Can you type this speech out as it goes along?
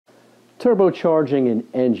Turbocharging an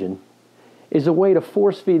engine is a way to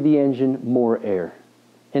force feed the engine more air,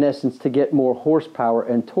 in essence to get more horsepower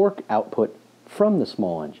and torque output from the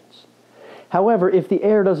small engines. However, if the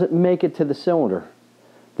air doesn't make it to the cylinder,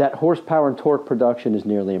 that horsepower and torque production is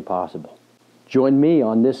nearly impossible. Join me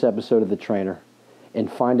on this episode of The Trainer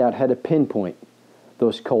and find out how to pinpoint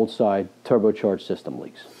those cold side turbocharged system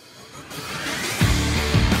leaks.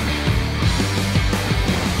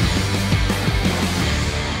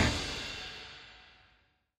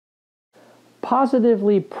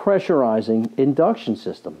 Positively pressurizing induction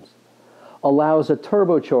systems allows a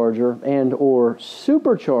turbocharger and or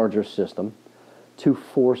supercharger system to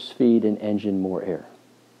force feed an engine more air.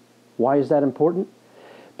 Why is that important?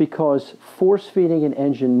 Because force feeding an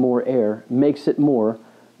engine more air makes it more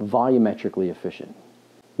volumetrically efficient.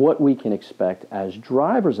 What we can expect as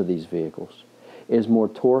drivers of these vehicles is more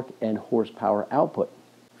torque and horsepower output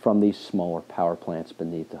from these smaller power plants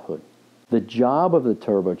beneath the hood. The job of the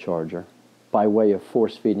turbocharger, by way of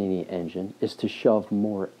force feeding the engine, is to shove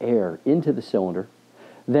more air into the cylinder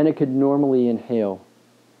than it could normally inhale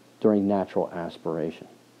during natural aspiration.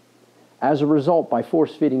 As a result, by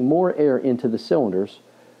force feeding more air into the cylinders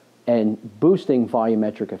and boosting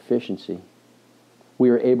volumetric efficiency, we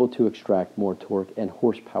are able to extract more torque and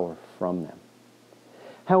horsepower from them.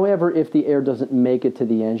 However, if the air doesn't make it to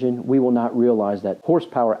the engine, we will not realize that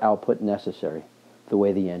horsepower output necessary the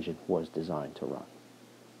way the engine was designed to run.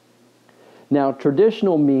 Now,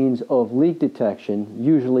 traditional means of leak detection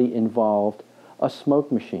usually involved a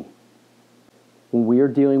smoke machine. When we are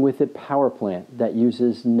dealing with a power plant that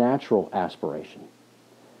uses natural aspiration,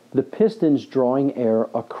 the pistons drawing air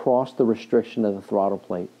across the restriction of the throttle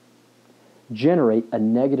plate generate a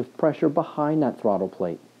negative pressure behind that throttle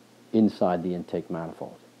plate inside the intake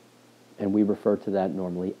manifold. And we refer to that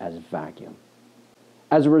normally as vacuum.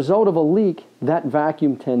 As a result of a leak, that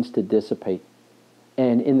vacuum tends to dissipate,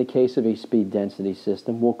 and in the case of a speed density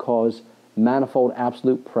system will cause manifold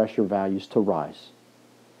absolute pressure values to rise.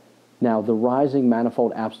 Now, the rising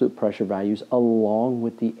manifold absolute pressure values along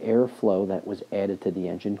with the airflow that was added to the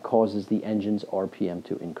engine causes the engine's RPM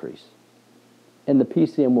to increase. And the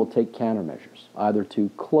PCM will take countermeasures, either to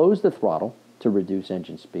close the throttle to reduce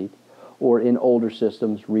engine speed, or in older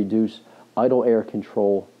systems, reduce idle air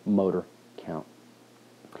control motor count.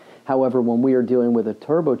 However, when we are dealing with a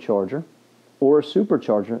turbocharger or a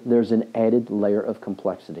supercharger, there's an added layer of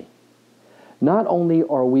complexity. Not only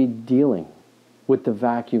are we dealing with the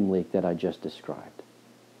vacuum leak that I just described,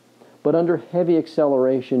 but under heavy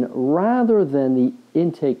acceleration, rather than the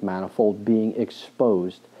intake manifold being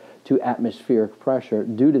exposed to atmospheric pressure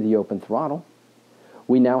due to the open throttle,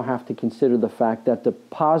 we now have to consider the fact that the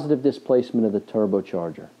positive displacement of the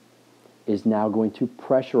turbocharger is now going to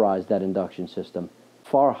pressurize that induction system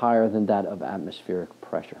far higher than that of atmospheric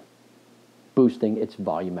pressure, boosting its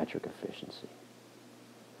volumetric efficiency.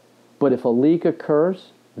 But if a leak occurs,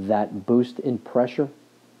 that boost in pressure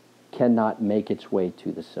cannot make its way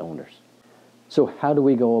to the cylinders. So how do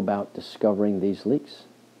we go about discovering these leaks?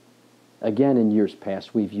 Again, in years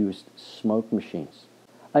past, we've used smoke machines.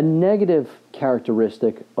 A negative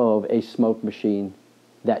characteristic of a smoke machine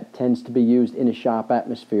that tends to be used in a shop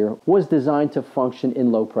atmosphere was designed to function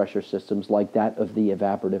in low-pressure systems like that of the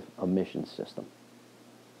evaporative emission system.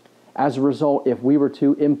 As a result, if we were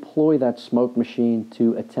to employ that smoke machine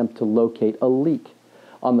to attempt to locate a leak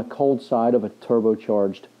on the cold side of a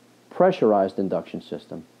turbocharged, pressurized induction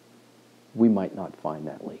system, we might not find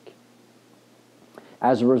that leak.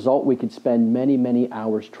 As a result, we could spend many, many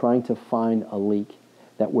hours trying to find a leak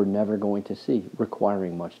that we're never going to see,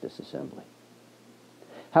 requiring much disassembly.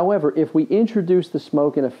 However, if we introduce the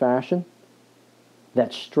smoke in a fashion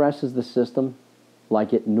that stresses the system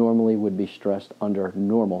like it normally would be stressed under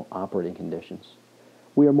normal operating conditions,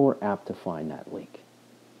 we are more apt to find that leak.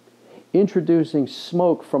 Introducing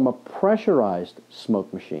smoke from a pressurized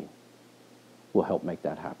smoke machine will help make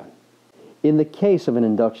that happen. In the case of an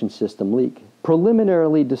induction system leak,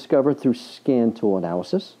 preliminarily discovered through scan tool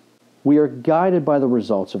analysis, we are guided by the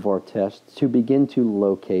results of our tests to begin to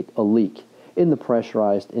locate a leak in the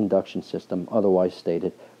pressurized induction system, otherwise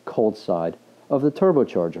stated cold side of the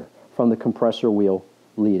turbocharger, from the compressor wheel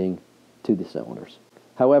leading to the cylinders.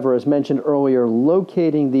 However, as mentioned earlier,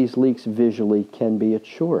 locating these leaks visually can be a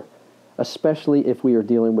chore, especially if we are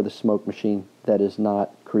dealing with a smoke machine that is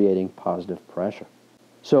not creating positive pressure.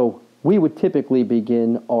 So we would typically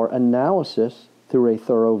begin our analysis through a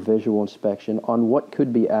thorough visual inspection on what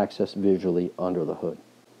could be accessed visually under the hood.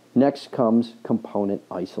 Next comes component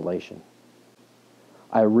isolation.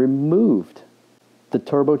 I removed the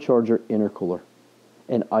turbocharger intercooler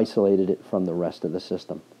and isolated it from the rest of the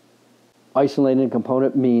system. Isolating a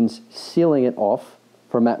component means sealing it off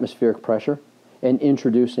from atmospheric pressure and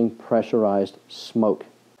introducing pressurized smoke.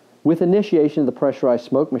 With initiation of the pressurized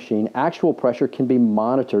smoke machine, actual pressure can be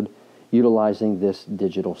monitored utilizing this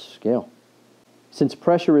digital scale. Since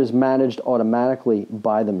pressure is managed automatically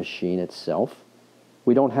by the machine itself,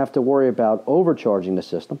 we don't have to worry about overcharging the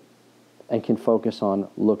system and can focus on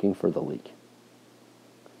looking for the leak.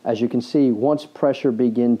 As you can see, once pressure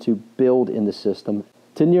begins to build in the system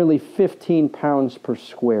to nearly 15 pounds per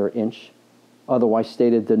square inch, otherwise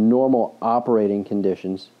stated the normal operating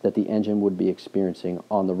conditions that the engine would be experiencing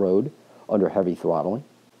on the road under heavy throttling,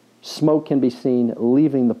 smoke can be seen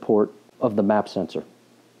leaving the port of the map sensor.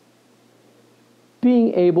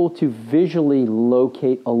 Being able to visually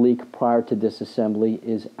locate a leak prior to disassembly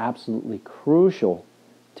is absolutely crucial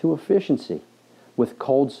to efficiency with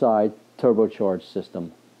cold side turbocharged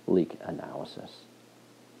system leak analysis.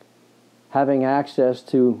 Having access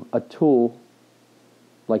to a tool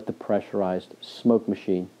like the pressurized smoke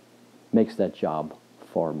machine makes that job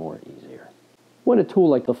far more easier. When a tool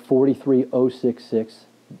like the 43066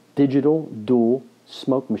 digital dual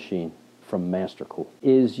smoke machine from Mastercool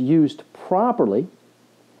is used properly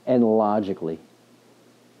and logically,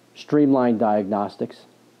 streamlined diagnostics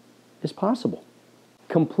is possible.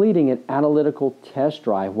 Completing an analytical test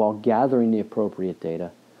drive while gathering the appropriate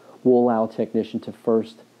data will allow a technician to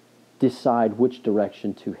first decide which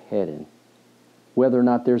direction to head in, whether or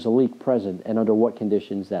not there's a leak present, and under what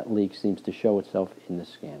conditions that leak seems to show itself in the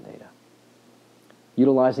scan data.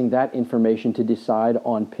 Utilizing that information to decide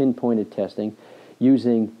on pinpointed testing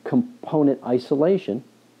using component isolation,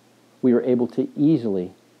 we are able to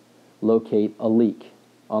easily locate a leak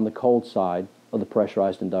on the cold side of the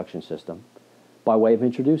pressurized induction system by way of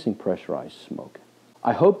introducing pressurized smoke.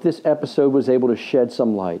 I hope this episode was able to shed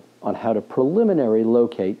some light on how to preliminarily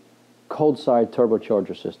locate cold side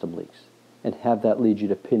turbocharger system leaks and have that lead you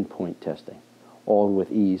to pinpoint testing, all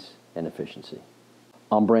with ease and efficiency.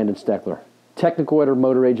 I'm Brandon Steckler, technical editor of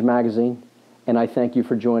Motor Age Magazine, and I thank you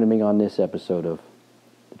for joining me on this episode of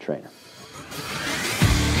The Trainer.